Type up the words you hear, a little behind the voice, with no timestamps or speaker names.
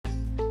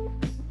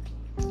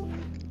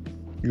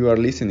You are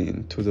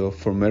listening to the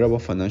Formidable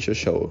Financial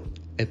Show,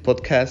 a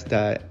podcast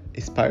that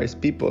inspires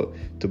people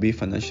to be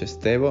financially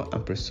stable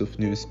and pursue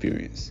new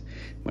experience.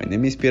 My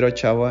name is Piero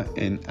Chava,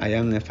 and I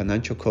am a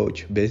financial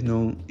coach best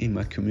known in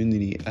my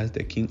community as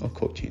the King of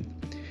Coaching.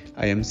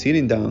 I am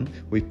sitting down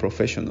with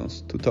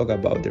professionals to talk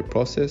about their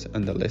process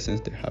and the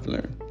lessons they have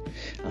learned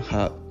and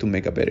how to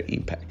make a better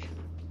impact.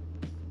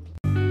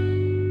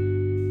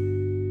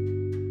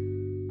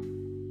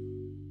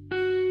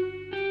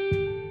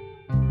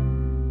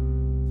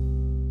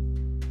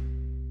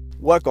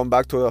 Welcome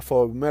back to the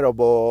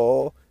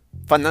Formidable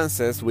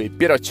Finances with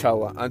Piero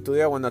Chava, and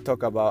today I want to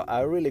talk about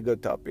a really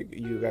good topic.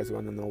 You guys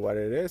want to know what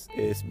it is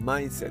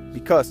mindset,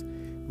 because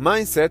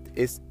mindset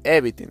is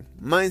everything.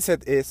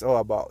 Mindset is all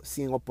about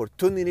seeing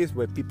opportunities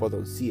where people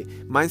don't see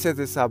it. Mindset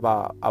is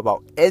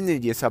about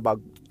energy. It's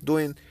about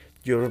doing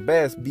your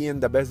best,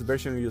 being the best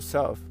version of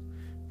yourself.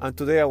 And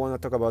today I want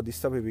to talk about this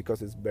topic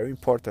because it's very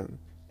important.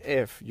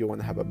 If you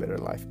want to have a better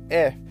life,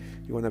 if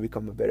you want to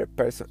become a better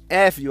person,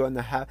 if you want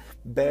to have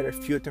better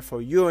future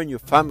for you and your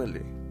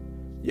family.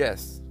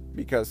 Yes,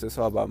 because it's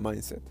all about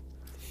mindset.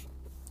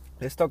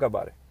 Let's talk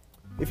about it.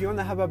 If you want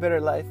to have a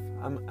better life,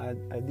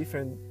 a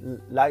different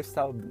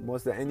lifestyle more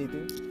than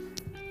anything,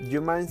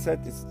 your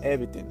mindset is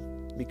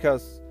everything.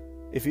 Because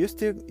if you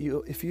still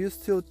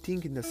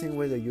think in the same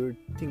way that you're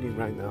thinking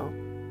right now,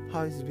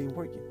 how is it been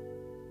working?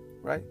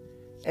 Right?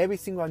 Every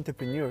single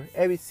entrepreneur,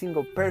 every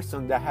single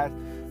person that has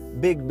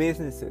big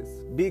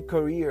businesses, big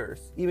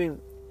careers, even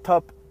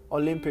top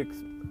Olympics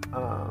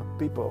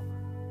people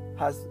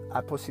has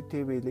a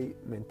positivity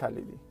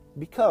mentality.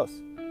 Because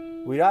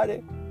without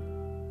it,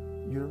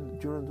 you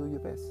don't do your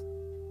best.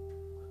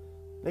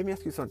 Let me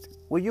ask you something.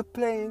 When you're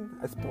playing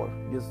a sport,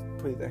 just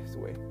put it this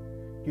way,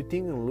 you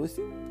think of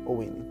losing or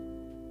winning?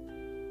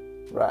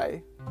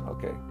 Right?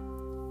 Okay,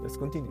 let's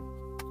continue.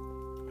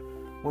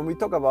 When we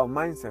talk about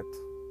mindset,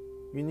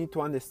 you need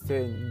to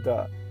understand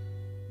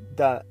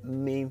the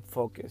main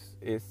focus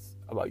is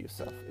about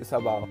yourself. It's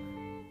about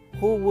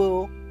who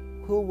will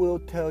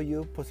tell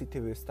you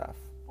positive stuff.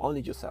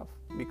 Only yourself.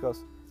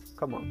 Because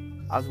come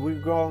on, as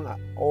we're growing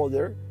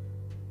older,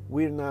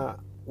 we don't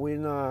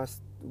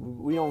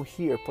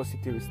hear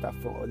positive stuff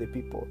from other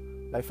people.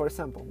 Like for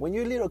example, when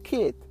you're a little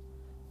kid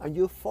and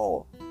you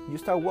fall, you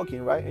start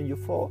walking, right, and you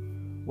fall.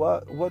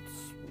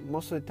 What's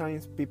most of the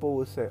times people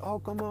will say, "Oh,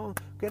 come on,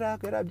 get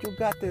up, you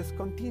got this,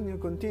 continue,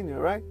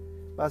 right?"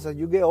 But as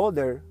you get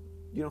older,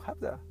 you don't have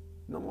that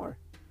no more,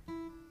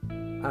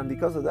 and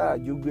because of that,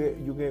 you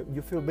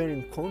feel very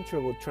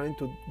uncomfortable trying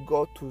to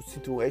go to a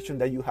situation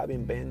that you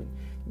haven't been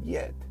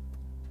yet,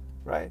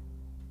 right?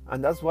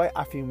 And that's why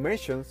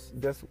affirmations.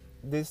 This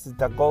is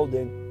the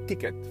golden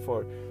ticket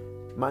for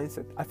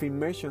mindset.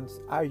 Affirmations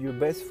are your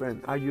best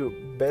friend, are your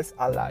best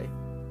ally,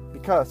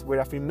 because with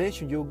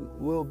affirmation you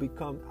will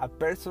become a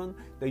person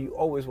that you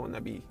always want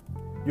to be.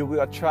 You will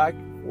attract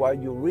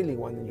what you really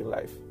want in your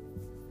life.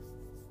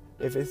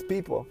 If it's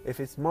people, if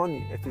it's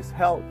money, if it's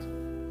health,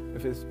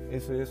 if it's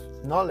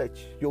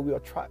knowledge, you will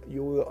attract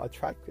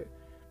it,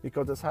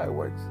 because that's how it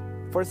works.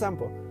 For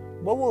example,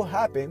 what will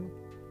happen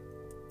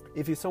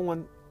if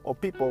someone or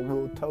people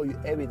will tell you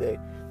every day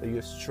that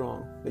you're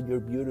strong, that you're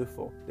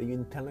beautiful, that you're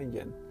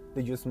intelligent,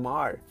 that you're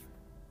smart?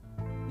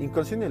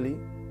 Inconsistently,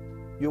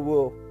 you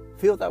will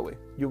feel that way.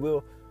 You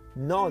will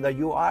know that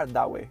you are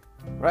that way,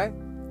 right?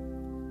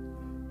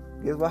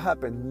 Guess what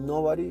happened?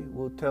 Nobody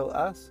will tell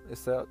us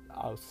except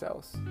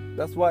ourselves.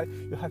 That's why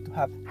you have to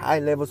have high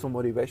levels of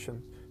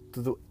motivation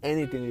to do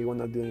anything you want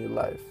to do in your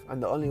life.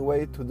 And the only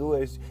way to do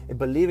it is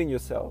believe in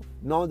yourself.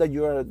 Know that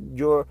you're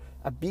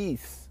a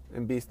beast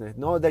in business.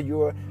 Know that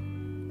you're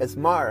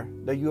smart,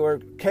 that you're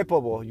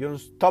capable, you're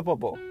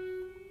unstoppable.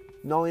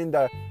 Knowing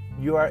that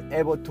you are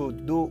able to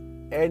do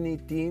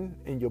anything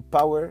in your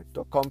power to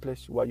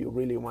accomplish what you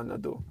really want to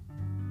do.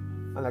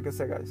 And like I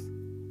said, guys,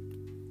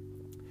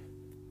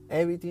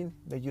 everything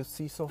that you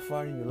see so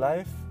far in your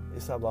life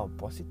is about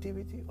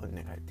positivity or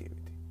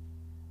negativity.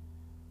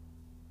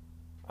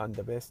 And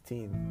the best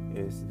thing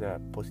is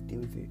that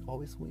positivity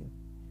always wins.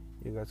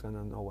 You guys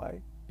gonna know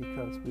why?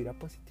 Because without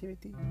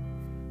positivity,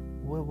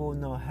 we will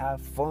not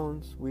have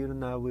phones, we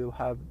will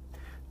have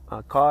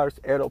cars,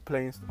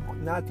 aeroplanes,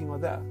 nothing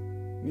of that.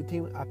 You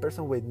think a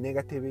person with a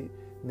negative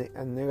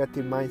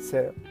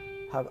mindset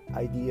have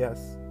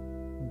ideas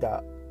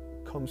that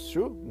comes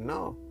true?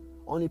 No.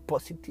 Only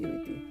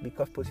positivity,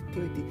 because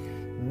positivity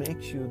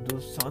makes you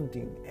do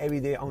something every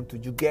day until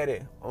you get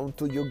it.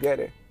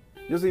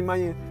 Just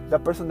imagine the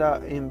person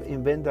that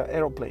invented the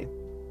aeroplane.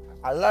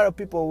 A lot of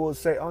people will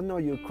say, "Oh no,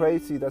 you're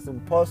crazy, that's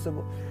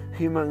impossible.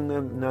 Humans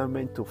are not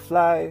meant to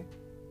fly."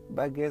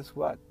 But guess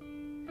what?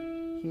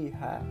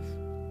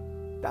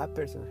 That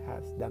person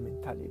has that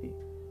mentality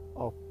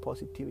of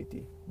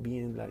positivity,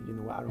 being like, you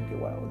know what, I don't care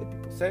what other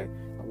people say,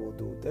 I will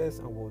do this,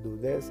 and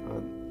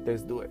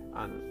let's do it.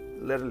 And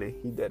literally,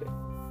 he did it.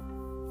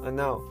 And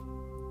now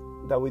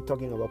that we're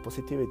talking about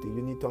positivity,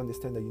 you need to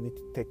understand that you need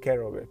to take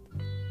care of it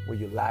with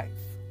your life.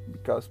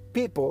 Because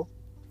people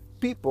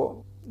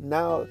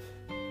nowadays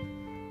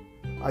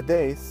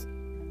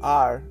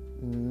are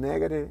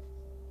negative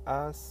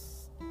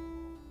as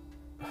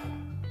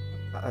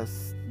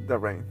the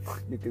rain.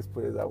 You can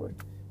put it that way,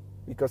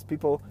 because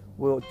people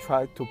will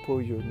try to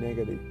put you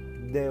negative.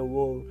 They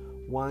will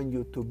want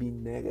you to be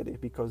negative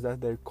because that's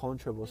their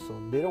comfortable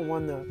zone. They don't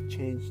want to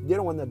change. They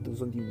don't want to do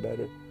something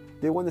better.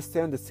 They want to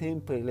stay in the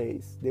same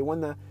place. They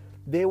wanna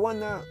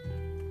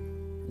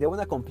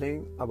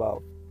complain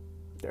about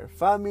their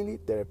family,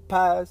 their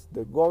past,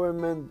 the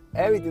government,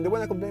 everything. They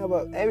want to complain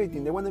about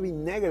everything. They want to be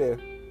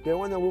negative. They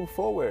want to move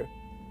forward.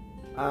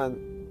 And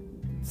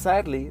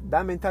sadly,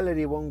 that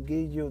mentality won't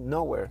get you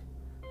nowhere.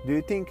 Do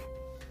you think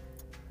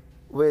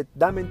with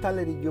that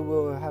mentality you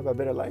will have a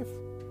better life?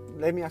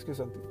 Let me ask you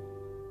something.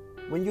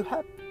 When you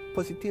have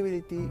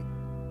positivity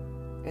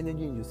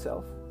energy in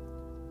yourself,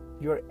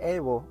 you're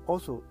able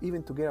also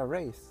even to get a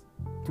raise,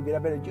 to get a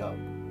better job,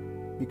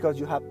 because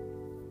you have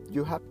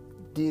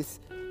this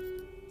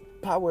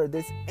power,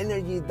 this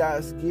energy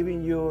that's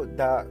giving you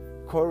the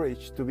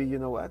courage to be, you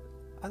know what,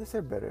 I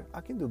deserve better,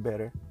 I can do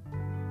better,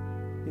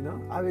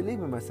 I believe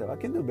in myself, I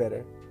can do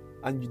better.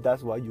 And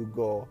that's why you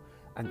go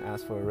and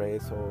ask for a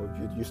raise, or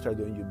you start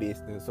doing your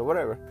business or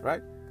whatever,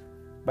 right?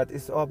 But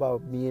it's all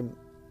about being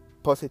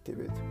positive,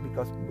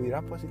 because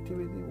without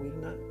positivity we're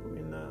not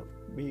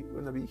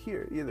gonna be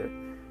here either.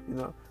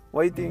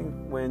 What do you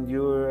think when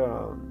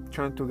you're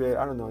trying to get,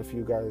 I don't know if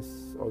you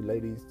guys or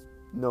ladies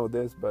know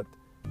this, but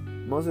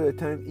most of the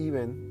time,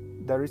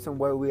 even the reason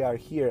why we are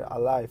here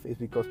alive is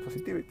because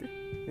positivity.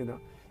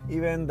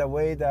 Even the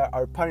way that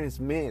our parents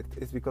met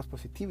is because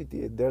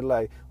positivity. They're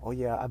like, oh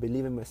yeah, I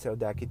believe in myself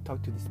that I can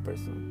talk to this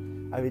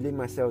person. I believe in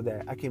myself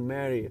that I can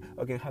marry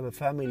or can have a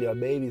family or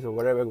babies or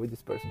whatever with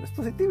this person. It's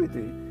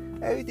positivity.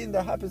 Everything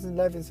that happens in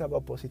life is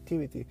about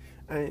positivity.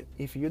 And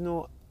if you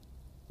don't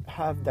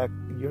have that,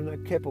 you're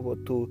not capable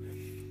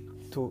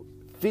to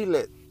feel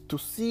it, to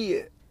see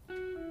it,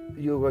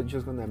 you're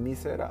just gonna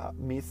miss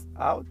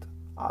out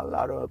a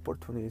lot of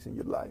opportunities in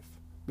your life.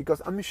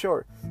 Because I'm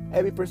sure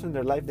every person in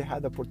their life, they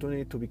had the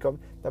opportunity to become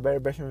the better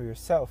version of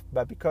yourself,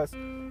 but because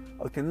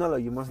of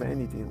technology, more than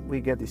anything, we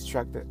get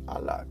distracted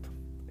a lot.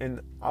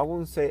 And I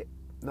won't say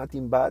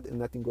nothing bad and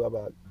nothing good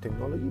about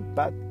technology,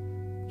 but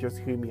just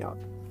hear me out.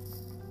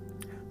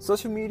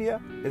 Social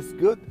media is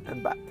good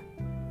and bad.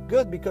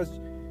 Good because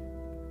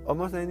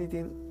almost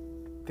anything,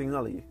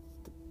 technology,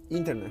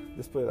 internet,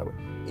 let's put it that way.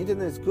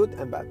 Internet is good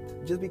and bad.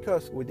 Just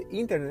because with the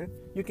internet,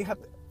 you can have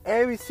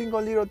every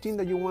single little thing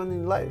that you want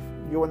in life.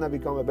 You want to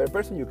become a better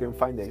person, you can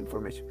find the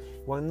information.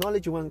 You want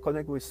knowledge, you want to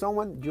connect with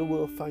someone, you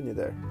will find it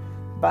there.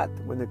 But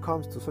when it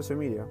comes to social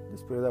media,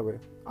 let's put it that way,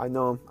 I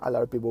know a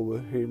lot of people will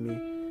hear me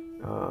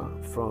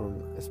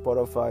from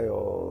Spotify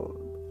or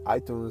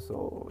iTunes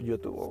or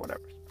YouTube or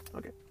whatever.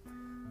 Okay.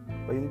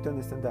 But you need to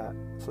understand that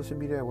social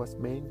media was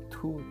made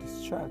to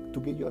distract, to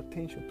get your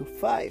attention, to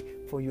fight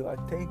for your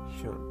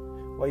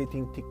attention. What do you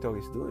think TikTok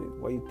is doing?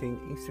 What do you think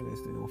Instagram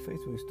is doing, or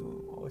Facebook is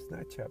doing, or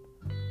Snapchat?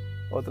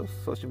 All those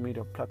social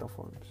media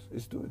platforms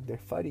is doing. They're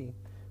fighting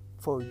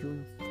for your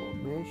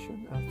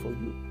information and for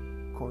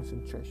your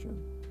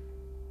concentration.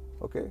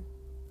 Okay?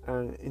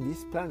 And in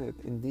this planet,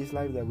 in this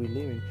life that we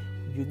live in,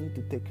 you need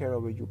to take care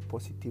of your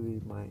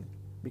positivity mind.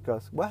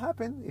 Because what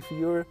happens if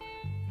you're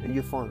in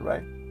your phone,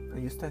 right?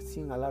 And you start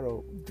seeing a lot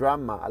of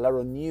drama, a lot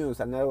of news,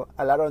 a lot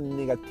of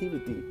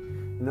negativity,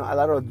 a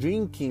lot of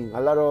drinking,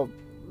 a lot of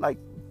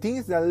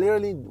things that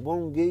literally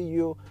won't get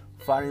you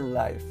far in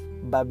life.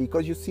 But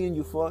because you see in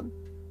your phone,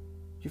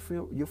 you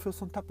feel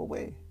some type of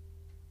way.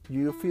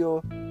 You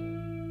feel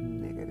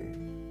negative,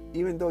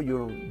 even though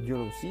you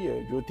don't see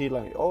it. You think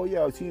like, oh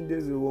yeah, seeing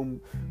this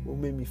won't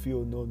make me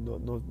feel no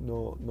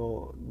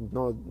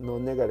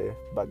negative.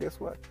 But guess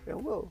what? It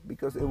will,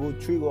 because it will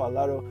trigger a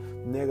lot of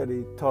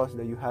negative thoughts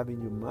that you have in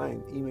your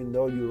mind. Even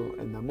though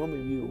in the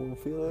moment you won't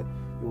feel it,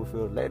 you will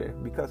feel it later.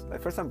 Because,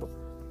 for example,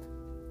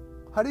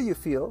 how do you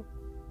feel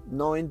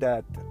knowing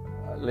that?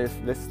 Let's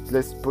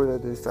put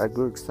it as a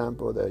good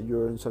example that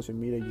you're on social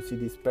media, you see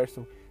this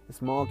person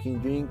smoking,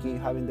 drinking,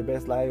 having the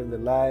best life of their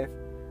life,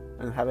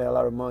 and having a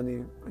lot of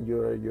money, and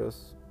you're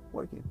just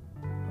working.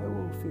 How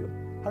will you feel?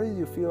 How do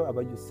you feel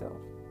about yourself,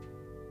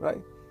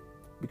 right?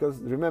 Because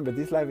remember,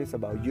 this life is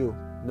about you,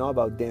 not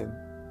about them.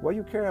 What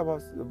you care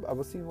about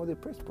seeing other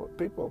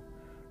people,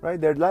 right?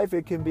 Their life,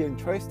 it can be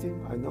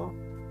interesting, I know,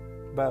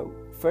 but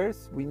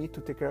first we need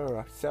to take care of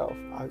ourselves,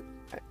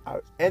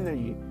 our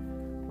energy.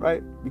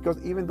 Right? Because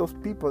even those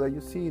people that you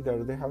see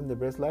that they're having the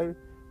best life,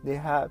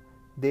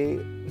 they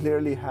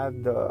literally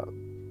have the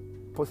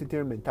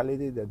positive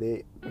mentality that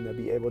they're gonna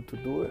be able to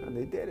do it, and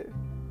they did it,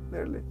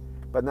 literally.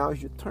 But now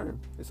it's your turn.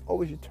 It's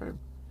always your turn.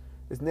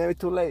 It's never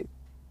too late.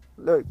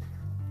 Look,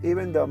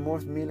 even the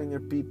most millionaire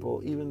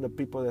people, even the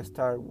people that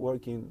start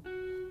working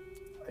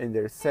in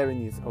their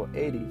 70s or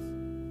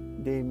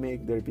 80s, they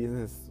make their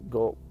business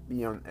go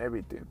beyond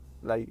everything.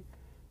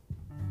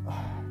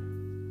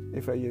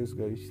 If I just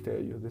go to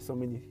tell you, there's so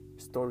many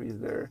stories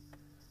there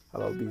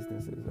about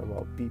businesses,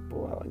 about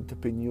people, about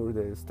entrepreneurs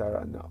that start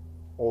at an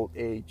old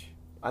age.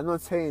 I'm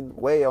not saying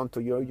way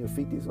until you're in your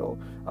 50s or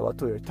about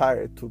to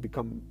retire to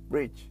become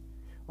rich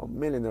or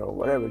millionaire or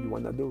whatever you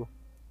want to do.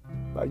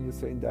 But you're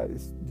saying that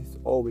it's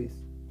always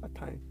a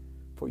time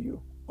for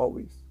you,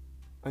 always.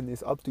 And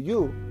it's up to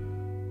you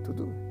to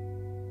do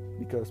it.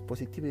 Because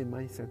positivity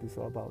mindset is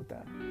all about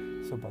that.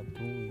 It's about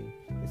doing.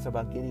 It's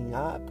about getting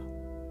up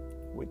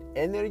with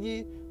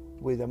energy,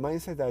 with a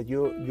mindset that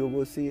you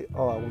will see,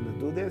 oh, I want to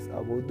do this, I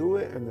will do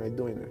it, and I'm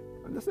doing it.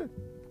 And that's it.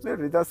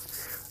 Literally, that's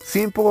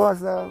simple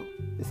as that.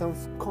 It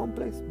sounds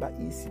complex, but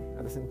easy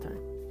at the same time.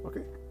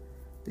 Okay?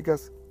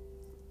 Because,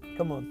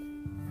 come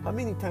on, how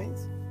many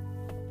times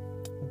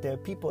the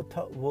people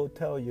will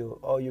tell you,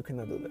 oh, you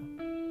cannot do that?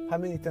 How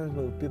many times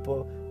will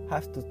people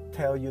have to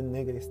tell you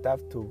negative stuff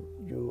to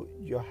you?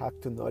 You have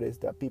to notice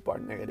that people are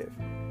negative.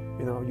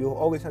 You know, you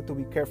always have to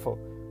be careful,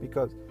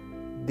 because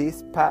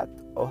this path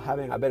of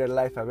having a better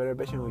life, a better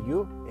version of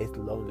you, is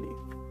lonely.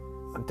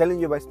 I'm telling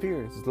you by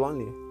experience, it's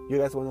lonely. You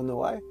guys want to know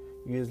why?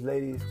 You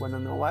ladies want to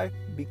know why?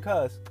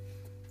 Because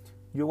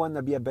you want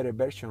to be a better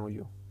version of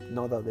you,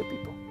 not other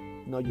people,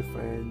 not your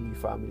friend,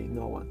 your family,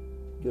 no one,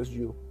 just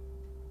you.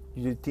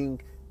 You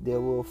think they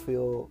will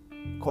feel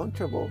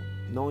comfortable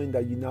knowing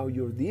that now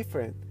you're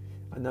different,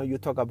 and now you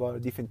talk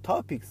about different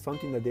topics,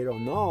 something that they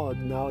don't know.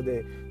 Now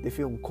they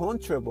feel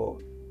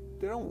uncomfortable.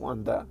 They don't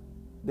want that.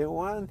 They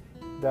want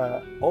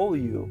the old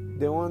you.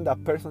 They want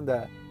that person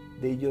that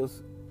they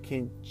just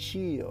can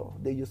chill.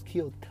 They just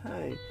kill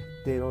time.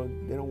 They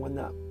don't want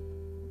to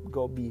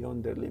go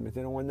beyond their limits.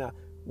 They don't want to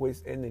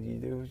waste energy.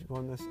 They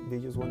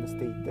just want to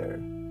stay there.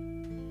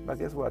 But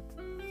guess what?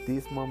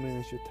 This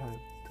moment is your time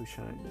to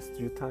shine. It's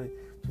your time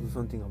to do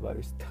something about it.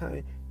 It's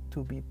time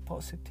to be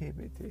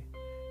positivity.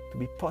 To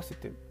be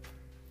positive.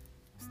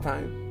 It's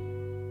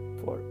time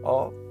for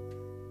all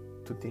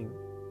to think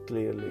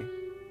clearly,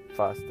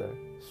 faster,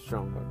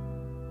 stronger,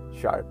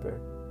 sharper.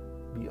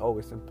 Be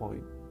always on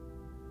point.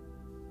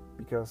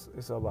 Because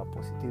it's all about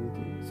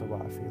positivity. It's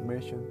about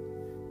affirmation.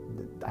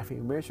 The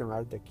affirmation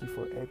are the key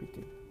for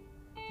everything.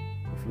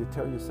 If you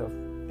tell yourself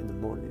in the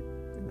morning,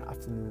 in the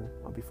afternoon,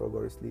 or before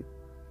going to sleep,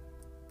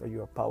 that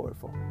you are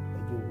powerful,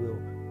 that you will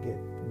get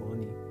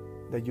money,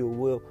 that you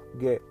will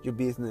get your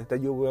business,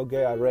 that you will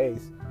get a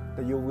raise,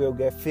 that you will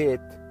get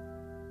fit.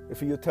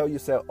 If you tell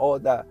yourself all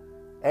that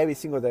every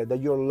single day,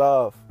 that you're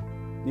loved,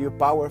 that you're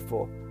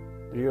powerful,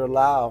 that you're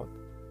loud.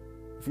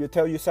 If you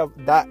tell yourself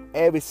that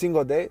every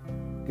single day,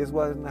 guess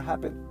what's going to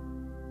happen?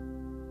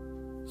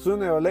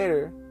 Sooner or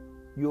later,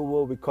 you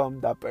will become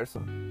that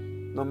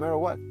person. No matter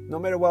what. No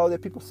matter what other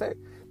people say.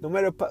 No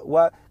matter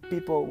what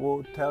people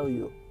will tell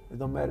you. It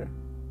don't matter.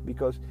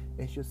 Because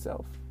it's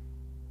yourself.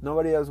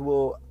 Nobody else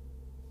will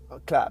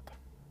clap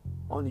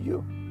on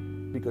you.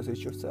 Because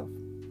it's yourself.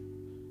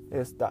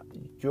 It's that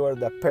you're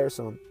the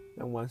person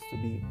that wants to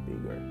be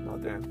bigger,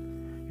 not them.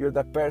 You're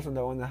the person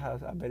that wants to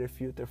have a better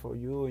future for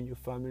you and your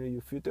family,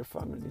 your future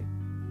family.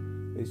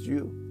 It's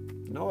you.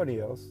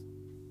 Nobody else.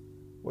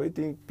 What do you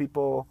think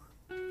people...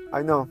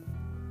 I know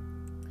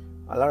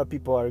a lot of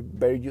people are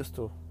very used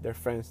to their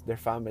friends, their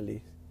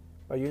families.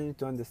 But you need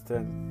to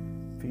understand,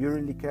 if you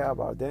really care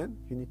about them,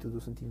 you need to do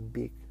something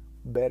big,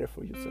 better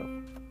for yourself.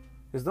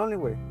 It's the only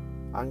way.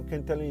 I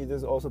can tell you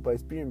this also by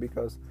experience,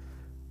 because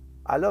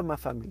I love my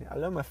family, I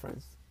love my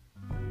friends,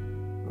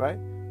 right?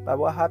 But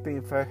what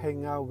happens if I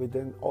hang out with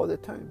them all the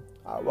time?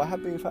 What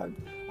happens if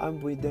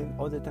I'm with them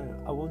all the time?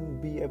 I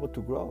won't be able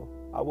to grow.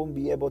 I won't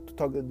be able to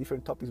talk about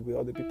different topics with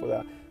other people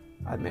that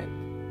I met.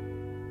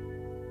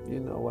 You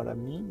know what I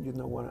mean? You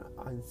know what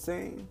I'm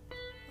saying?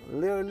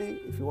 Literally,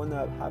 if you want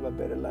to have a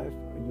better life,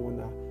 and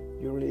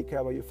you really care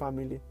about your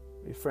family,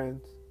 your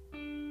friends,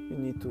 you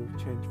need to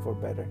change for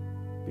better.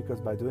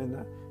 Because by doing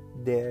that,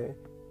 they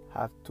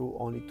have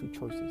only two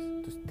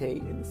choices: to stay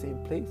in the same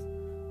place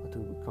or to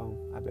become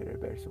a better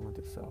version of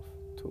themselves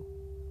too.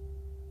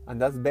 And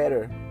that's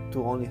better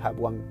to only have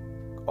one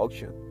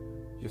option.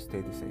 You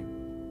stay the same.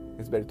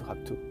 It's better to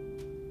have two.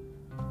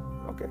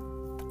 Okay.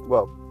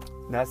 Well,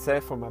 that's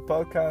it for my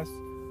podcast.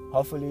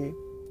 Hopefully,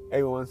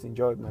 everyone's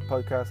enjoyed my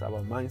podcast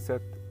about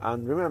mindset.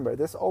 And remember,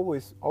 there's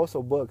always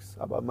also books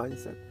about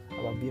mindset,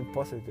 about being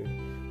positive.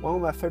 One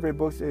of my favorite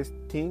books is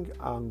Think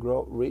and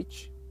Grow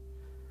Rich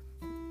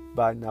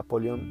by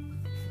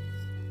Napoleon.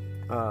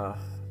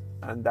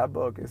 And that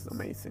book is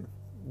amazing.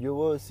 You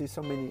will see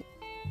so many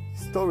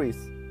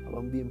stories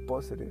about being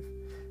positive.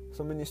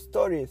 So many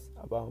stories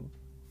about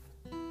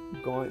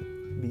going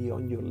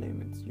beyond your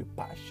limits, your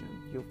passion,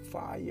 your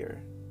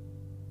fire.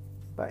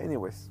 But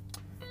anyways,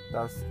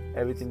 that's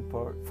everything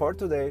for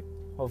today.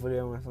 Hopefully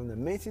everyone has an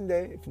amazing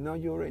day. If not,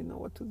 you already know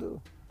what to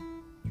do.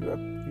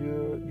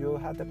 You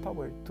have the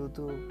power to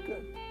do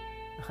good.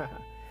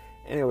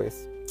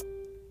 Anyways,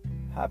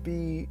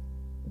 happy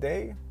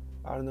day.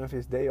 I don't know if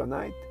it's day or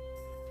night.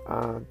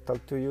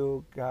 Talk to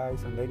you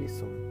guys and ladies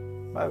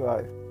soon. Bye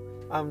bye.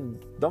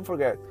 Don't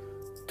forget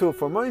to,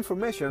 for more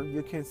information,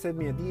 you can send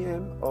me a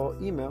DM or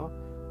email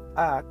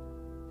at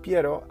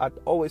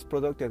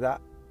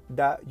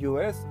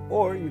piero@alwaysproductive.us,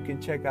 or you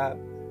can check out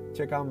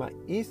my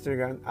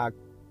Instagram at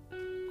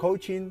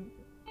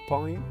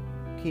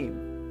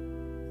coaching.kim.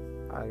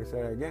 I say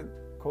it again,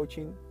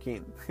 Coaching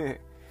Kim.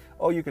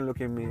 Or you can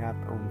look at me up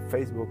on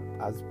Facebook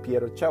as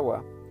Piero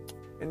Chagua.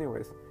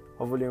 Anyways,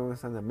 Hopefully,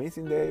 everyone's an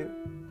amazing day.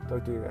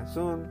 Talk to you guys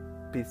soon.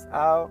 Peace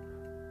out.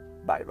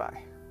 Bye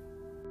bye.